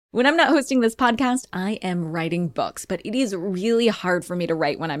When I'm not hosting this podcast, I am writing books, but it is really hard for me to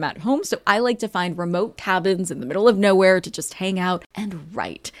write when I'm at home, so I like to find remote cabins in the middle of nowhere to just hang out and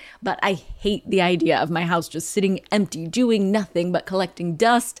write. But I hate the idea of my house just sitting empty, doing nothing but collecting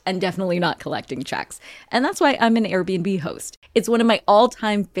dust and definitely not collecting checks. And that's why I'm an Airbnb host. It's one of my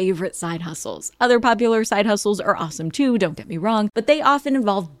all-time favorite side hustles. Other popular side hustles are awesome too, don't get me wrong, but they often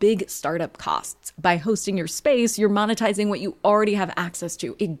involve big startup costs. By hosting your space, you're monetizing what you already have access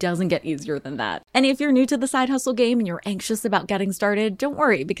to. It doesn't get easier than that. And if you're new to the side hustle game and you're anxious about getting started, don't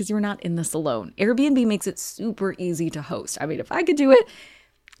worry, because you're not in this alone. Airbnb makes it super easy to host. I mean, if I could do it,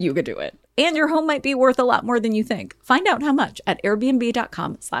 you could do it. And your home might be worth a lot more than you think. Find out how much at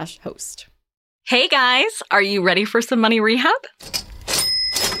airbnb.com/host. Hey guys, are you ready for some money rehab?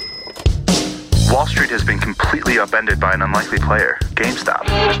 Wall Street has been completely upended by an unlikely player, GameStop.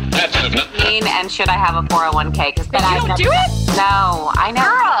 And should I have a 401k? Because then you don't do it? No, I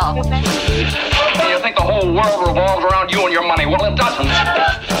know. Do you think the whole world revolves around you and your money? Well, it doesn't.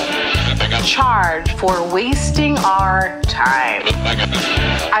 Charge for wasting our time.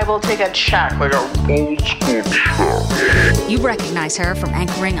 I will take a check. Like a old school check. You recognize her from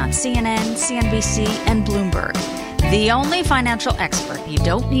anchoring on CNN, CNBC, and Bloomberg. The only financial expert you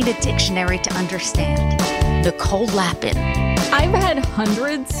don't need a dictionary to understand. Nicole Lapin. I've had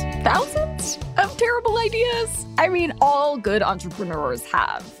hundreds, thousands of terrible ideas. I mean, all good entrepreneurs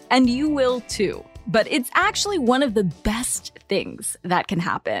have, and you will too. But it's actually one of the best things that can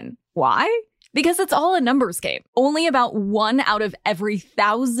happen. Why? Because it's all a numbers game. Only about 1 out of every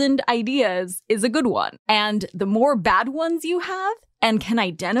 1,000 ideas is a good one. And the more bad ones you have and can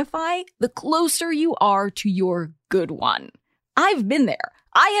identify, the closer you are to your good one. I've been there.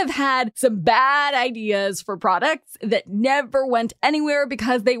 I have had some bad ideas for products that never went anywhere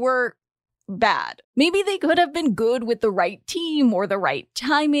because they were bad. Maybe they could have been good with the right team or the right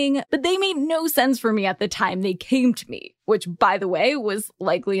timing, but they made no sense for me at the time they came to me, which, by the way, was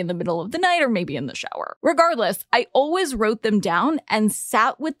likely in the middle of the night or maybe in the shower. Regardless, I always wrote them down and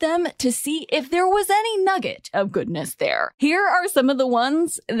sat with them to see if there was any nugget of goodness there. Here are some of the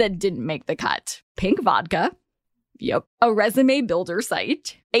ones that didn't make the cut. Pink vodka. Yep. A resume builder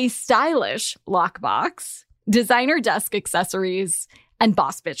site. A stylish lockbox. Designer desk accessories. And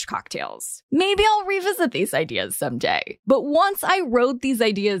Boss Bitch cocktails. Maybe I'll revisit these ideas someday. But once I wrote these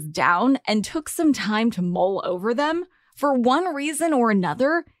ideas down and took some time to mull over them, for one reason or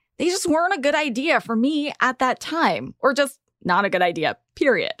another, they just weren't a good idea for me at that time. Or just not a good idea,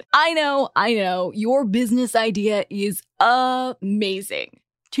 period. I know, your business idea is amazing.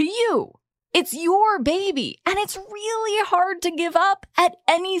 To you. It's your baby, and it's really hard to give up at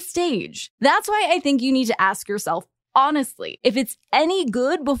any stage. That's why I think you need to ask yourself, honestly, if it's any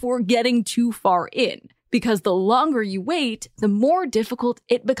good before getting too far in, because the longer you wait, the more difficult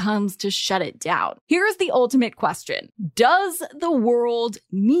it becomes to shut it down. Here's the ultimate question. Does the world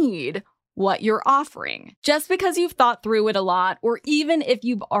need what you're offering? Just because you've thought through it a lot, or even if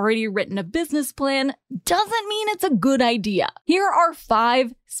you've already written a business plan, doesn't mean it's a good idea. Here are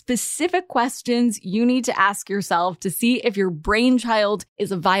 5 specific questions you need to ask yourself to see if your brainchild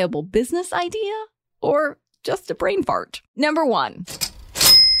is a viable business idea or just a brain fart. Number 1,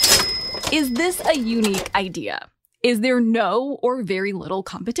 is this a unique idea? Is there no or very little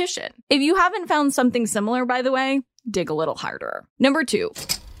competition? If you haven't found something similar, by the way, dig a little harder. Number 2,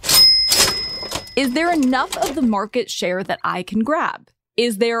 is there enough of the market share that I can grab?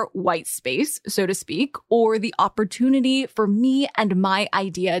 Is there white space, so to speak, or the opportunity for me and my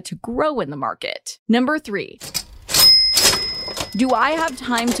idea to grow in the market? Number 3, do I have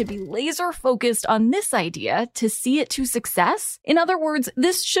time to be laser focused on this idea to see it to success? In other words,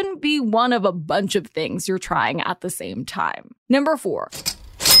 this shouldn't be one of a bunch of things you're trying at the same time. Number 4,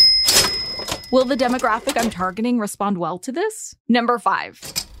 will the demographic I'm targeting respond well to this? Number 5,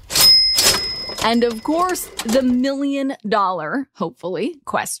 and of course, the $1 million, hopefully,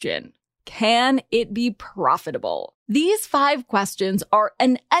 question. Can it be profitable? These 5 questions are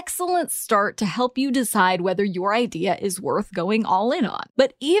an excellent start to help you decide whether your idea is worth going all in on.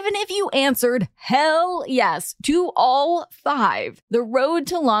 But even if you answered hell yes to all 5, the road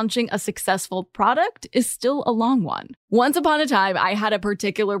to launching a successful product is still a long one. Once upon a time, I had a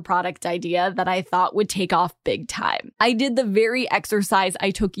particular product idea that I thought would take off big time. I did the very exercise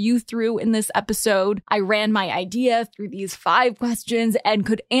I took you through in this episode. I ran my idea through these 5 questions and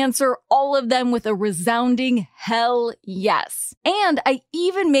could answer all of them with a resounding hell yes. And I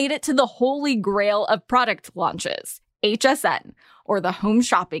even made it to the holy grail of product launches, HSN, or the Home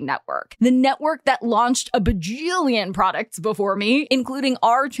Shopping Network, the network that launched a bajillion products before me, including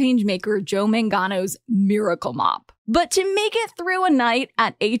our changemaker Joe Mangano's Miracle Mop. But to make it through a night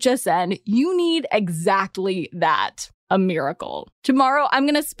at HSN, you need exactly that. A miracle. Tomorrow, I'm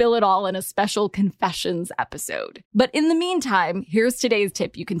going to spill it all in a special confessions episode. But in the meantime, here's today's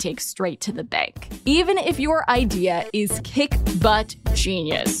tip you can take straight to the bank. Even if your idea is kick butt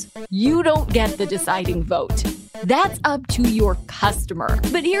genius, you don't get the deciding vote. That's up to your customer.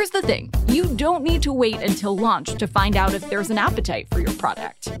 But here's the thing. You don't need to wait until launch to find out if there's an appetite for your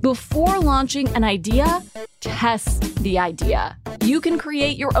product. Before launching an idea, test the idea. You can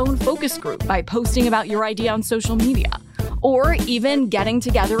create your own focus group by posting about your idea on social media, or even getting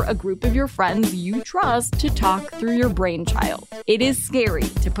together a group of your friends you trust to talk through your brainchild. It is scary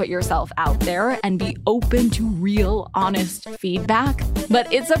to put yourself out there and be open to real, honest feedback,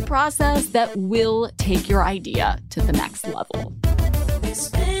 but it's a process that will take your idea to the next level.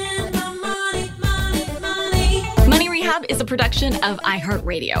 Money Rehab is a production of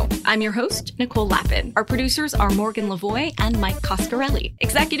iHeartRadio. I'm your host, Nicole Lappin. Our producers are Morgan Lavoie and Mike Coscarelli.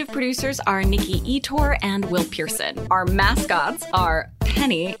 Executive producers are Nikki Etor and Will Pearson. Our mascots are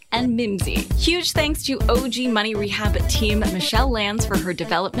Penny and Mimsy. Huge thanks to OG Money Rehab team Michelle Lands for her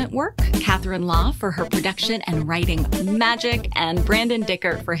development work, Catherine Law for her production and writing magic, and Brandon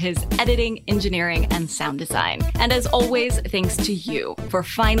Dickert for his editing, engineering, and sound design. And as always, thanks to you for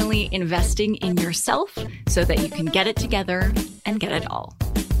finally investing in yourself so that you can get it together and get it all.